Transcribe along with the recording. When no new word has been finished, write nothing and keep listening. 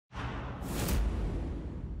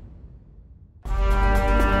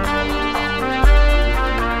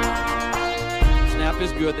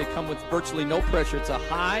good. They come with virtually no pressure. It's a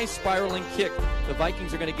high spiraling kick. The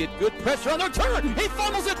Vikings are going to get good pressure on their turner. He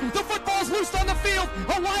fumbles it. The football's loose on the field.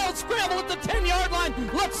 A wild scramble at the 10-yard line.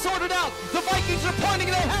 Let's sort it out. The Vikings are pointing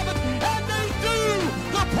and they have it. And they do!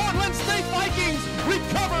 The Portland State Vikings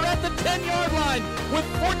recover at the 10-yard line with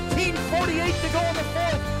 14:48 to go in the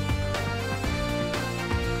fourth.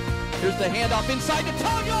 Here's the handoff inside to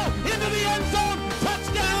Tongo, into the end zone,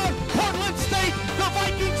 touchdown, Portland State. The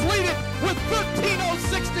Vikings lead it with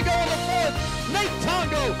 13:06 to go in the fourth. Nate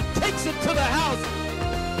Tongo takes it to the house.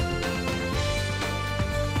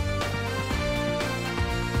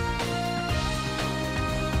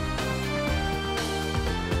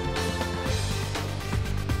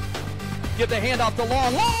 Give the handoff to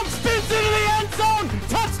Long. Long spins into the end zone,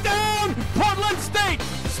 touchdown, Portland State.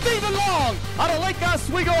 Stephen Long out of Lake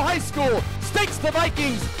Oswego High School stakes the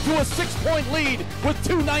Vikings to a 6-point lead with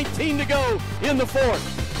 2:19 to go in the fourth.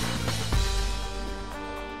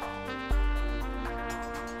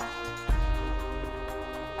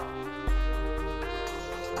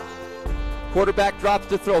 Quarterback drops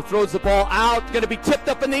to throw, throws the ball out, going to be tipped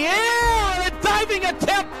up in the air, and a diving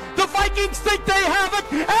attempt. The Vikings think they have it,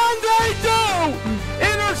 and they do!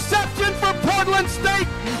 Interception for Portland State.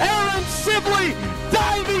 Aaron Sibley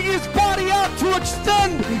diving his body out to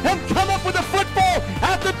extend and come up with a football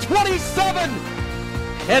at the 27.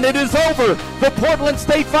 And it is over. The Portland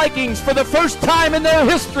State Vikings, for the first time in their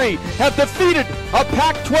history, have defeated a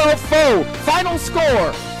Pac-12 foe. Final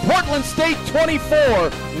score, Portland State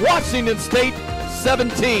 24, Washington State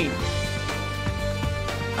 17.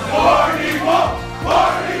 Party ball,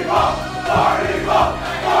 party ball, party ball,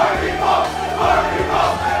 party ball, party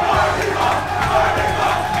ball.